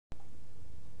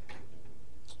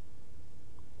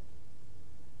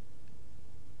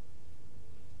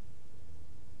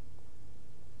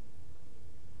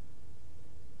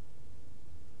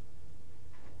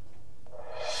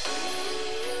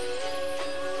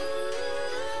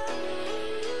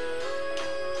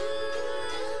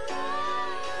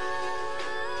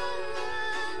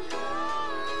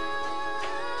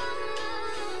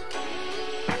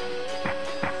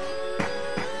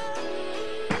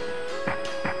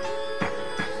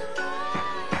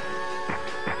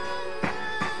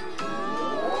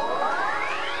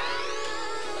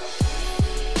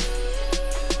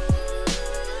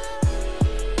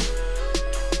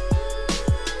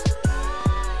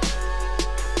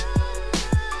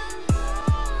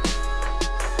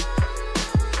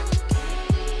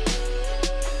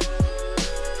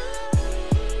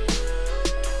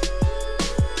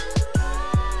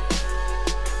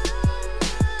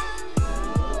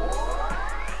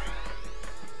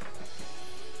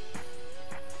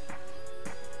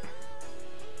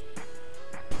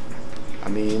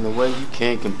mean, in a way, you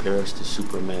can compare us to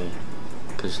Superman,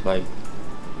 because, like,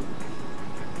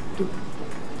 the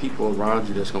people around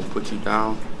you that's going to put you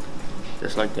down,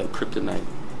 that's like that kryptonite.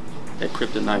 That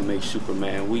kryptonite makes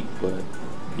Superman weak, but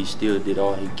he still did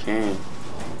all he can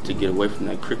to get away from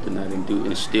that kryptonite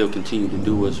and still continue to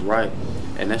do what's right.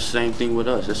 And that's the same thing with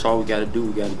us. That's all we got to do.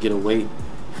 We got to get away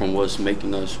from what's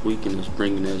making us weak and is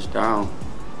bringing us down,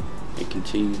 and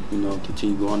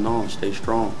continue going on, stay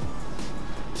strong.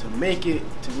 To make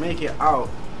it out,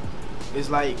 it's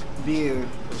like being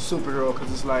a superhero,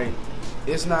 because it's like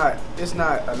it's not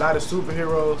a lot of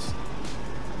superheroes.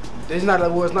 It's not a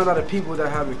lot of people that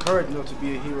have the courage enough to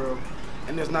be a hero,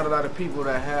 and there's not a lot of people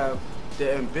that have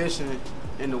the ambition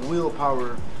and the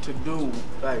willpower to do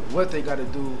like what they got to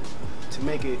do to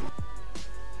make it.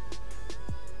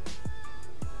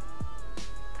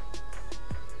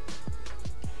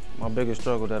 My biggest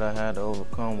struggle that I had to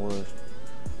overcome was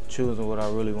choosing what I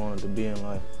really wanted to be in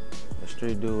life, a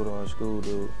street dude or a school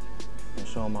dude, and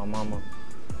showing my mama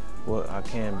what I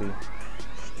can be.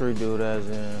 Street dude as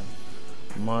in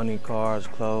money, cars,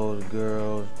 clothes,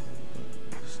 girls,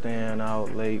 staying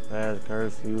out late past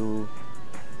curfew,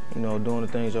 doing the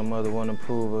things your mother wouldn't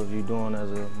approve of you doing as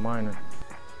a minor.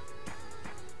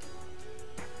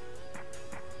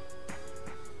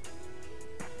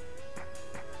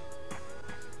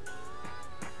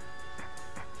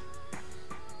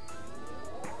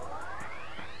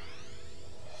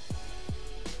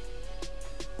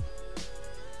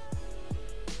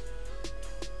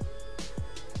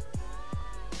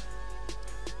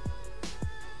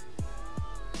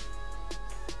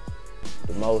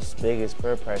 The biggest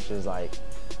peer pressure is like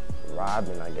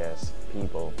robbing, I guess,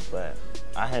 people, but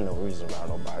I had no reason to rob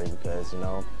nobody because,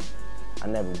 I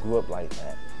never grew up like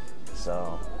that.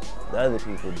 So the other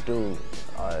people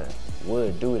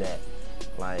would do that,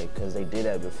 like, because they did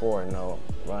that before,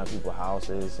 run people's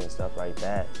houses and stuff like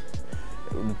that.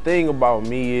 The thing about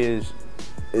me is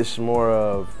it's more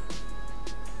of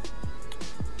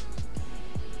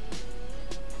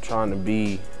trying to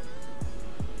be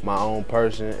my own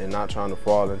person and not trying to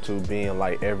fall into being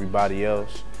like everybody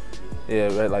else. Yeah,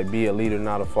 like be a leader,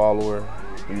 not a follower,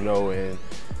 and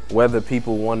whether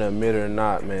people want to admit it or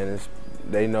not, man,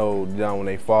 they know down when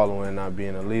they following, not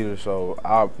being a leader. So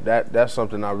that's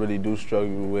something I really do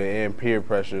struggle with, and peer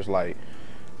pressure is like,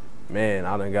 man,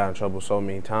 I done got in trouble so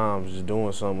many times just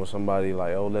doing something with somebody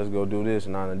like, oh, let's go do this,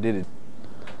 and I done did it.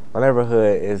 My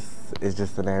neighborhood is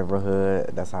just a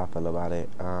neighborhood. That's how I feel about it.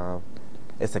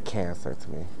 It's a cancer to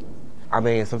me. I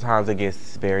mean, sometimes it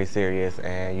gets very serious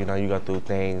and, you go through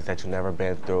things that you've never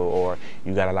been through, or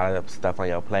you got a lot of stuff on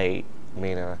your plate.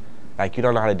 Meaning, like, you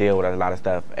don't know how to deal with a lot of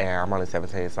stuff, and I'm only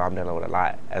 17, so I'm dealing with a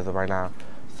lot as of right now.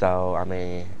 So, I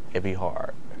mean, it'd be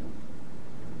hard.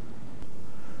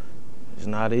 It's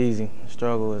not easy.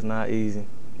 Struggle is not easy.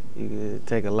 You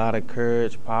take a lot of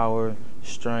courage, power,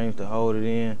 strength to hold it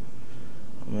in.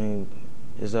 I mean,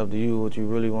 it's up to you what you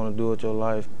really want to do with your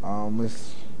life.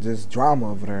 It's just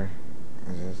drama over there.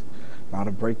 It's just a lot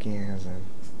of break-ins and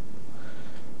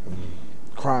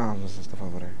crimes and stuff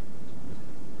over there.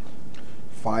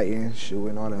 Fighting,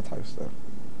 shooting, all that type of stuff.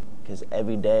 Because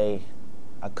every day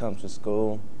I come to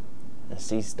school and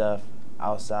see stuff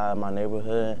outside my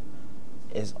neighborhood,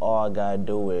 it's all got to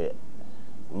do with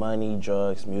money,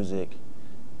 drugs, music,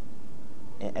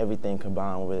 and everything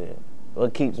combined with it.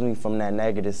 What keeps me from that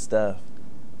negative stuff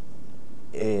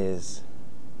is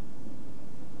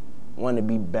want to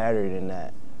be better than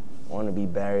that. Want to be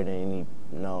better than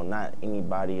not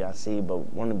anybody I see,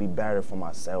 but want to be better for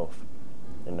myself.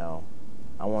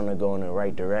 I want to go in the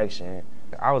right direction.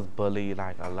 I was bullied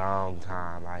like a long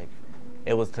time. Like,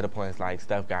 it was to the point like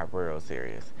stuff got real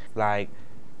serious. Like,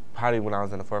 probably when I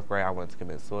was in the 4th grade, I went to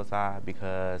commit suicide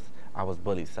because I was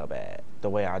bullied so bad. The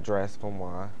way I dressed, for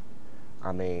one.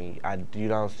 I mean,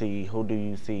 who do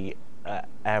you see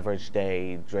average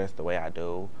day dressed the way I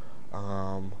do?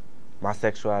 My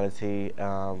sexuality,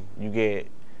 you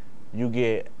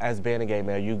get, as being a gay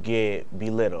male, you get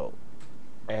belittled.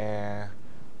 And,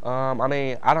 I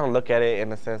mean, I don't look at it in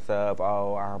the sense of,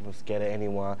 oh, I'm scared of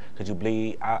anyone, because you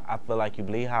bleed. I feel like you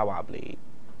bleed how I bleed.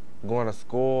 Going to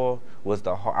school was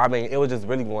it was just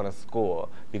really going to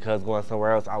school, because going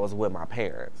somewhere else, I was with my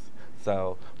parents.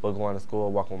 So, but going to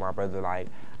school, walking with my brother, like,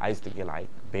 I used to get, like,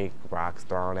 big rocks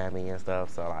thrown at me and stuff,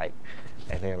 so, like,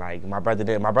 and then, like, my brother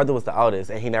was the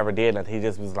oldest, and he never did nothing. He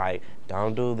just was like,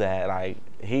 don't do that. Like,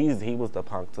 he was the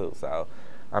punk, too. So,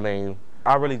 I mean,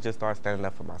 I really just started standing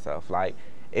up for myself. Like,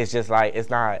 it's just, like,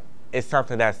 it's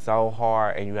something that's so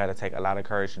hard, and you got to take a lot of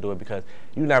courage to do it, because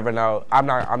you never know. I'm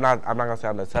not going to say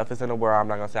I'm the toughest in the world. I'm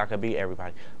not going to say I could beat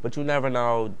everybody. But you never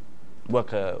know what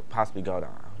could possibly go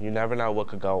down. You never know what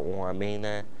could go on.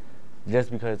 Meaning,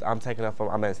 just because I'm standing up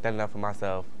for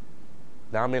myself,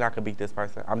 that don't mean I could beat this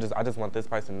person. I just want this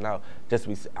person to know.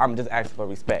 I'm just asking for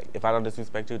respect. If I don't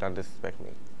disrespect you, don't disrespect me.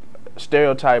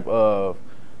 Stereotype of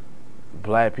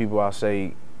black people, I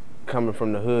say, coming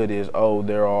from the hood is, oh,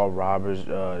 they're all robbers,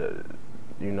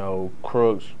 you know,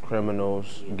 crooks,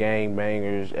 criminals, gang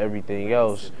bangers, everything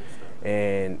else.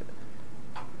 And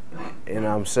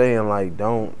I'm saying, like,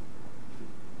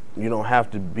 you don't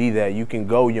have to be that. You can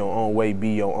go your own way, be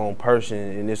your own person,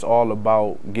 and it's all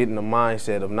about getting the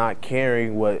mindset of not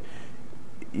caring what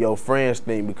your friends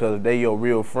think, because if they your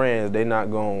real friends, they're not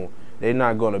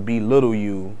gonna belittle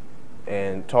you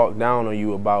and talk down on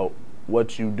you about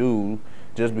what you do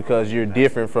just because you're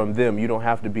different from them. You don't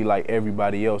have to be like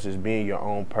everybody else. It's being your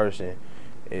own person.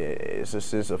 It's a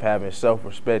sense of having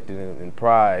self-respect and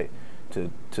pride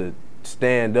to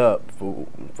stand up for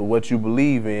what you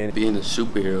believe in. Being a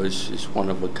superhero is one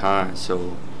of a kind,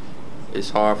 so it's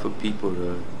hard for people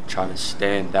to try to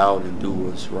stand out and do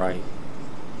what's right.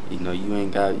 You know, you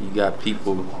got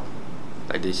people,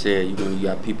 like they said, you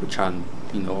got people trying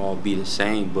to, all be the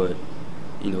same, but,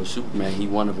 Superman, he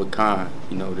one of a kind.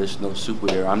 There's no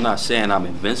superhero. I'm not saying I'm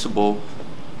invincible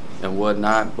and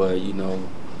whatnot, but,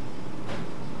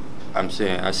 I'm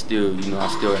saying I still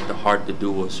have the heart to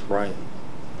do what's right.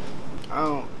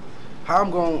 How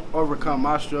I'm going to overcome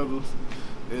my struggles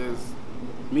is,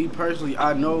 me personally,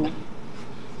 I know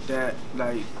that,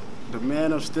 like, the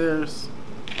man upstairs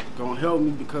gonna help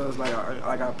me, because like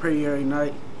I pray every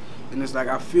night, and it's like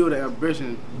I feel the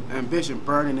ambition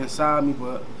burning inside me,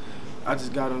 but I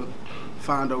just gotta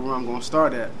find out where I'm gonna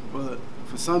start at. But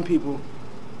for some people,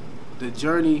 the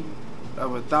journey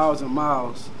of 1,000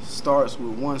 miles starts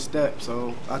with one step.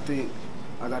 So I think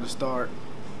I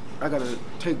gotta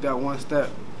take that one step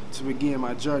to begin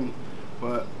my journey.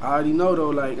 But I already know though,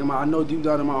 like, I know deep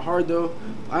down in my heart though,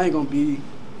 I ain't gonna be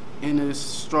in this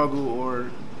struggle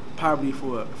or poverty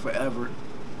forever,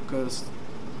 because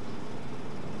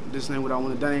this ain't what I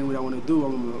want to. That ain't what I want to do.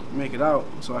 I'm gonna make it out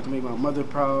so I can make my mother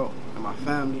proud and my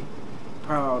family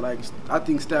proud. Like, I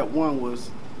think step one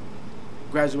was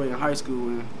graduating high school,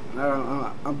 and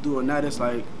I'm doing that. It's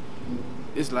like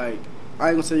I ain't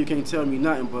gonna say you can't tell me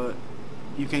nothing, but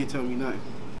you can't tell me nothing.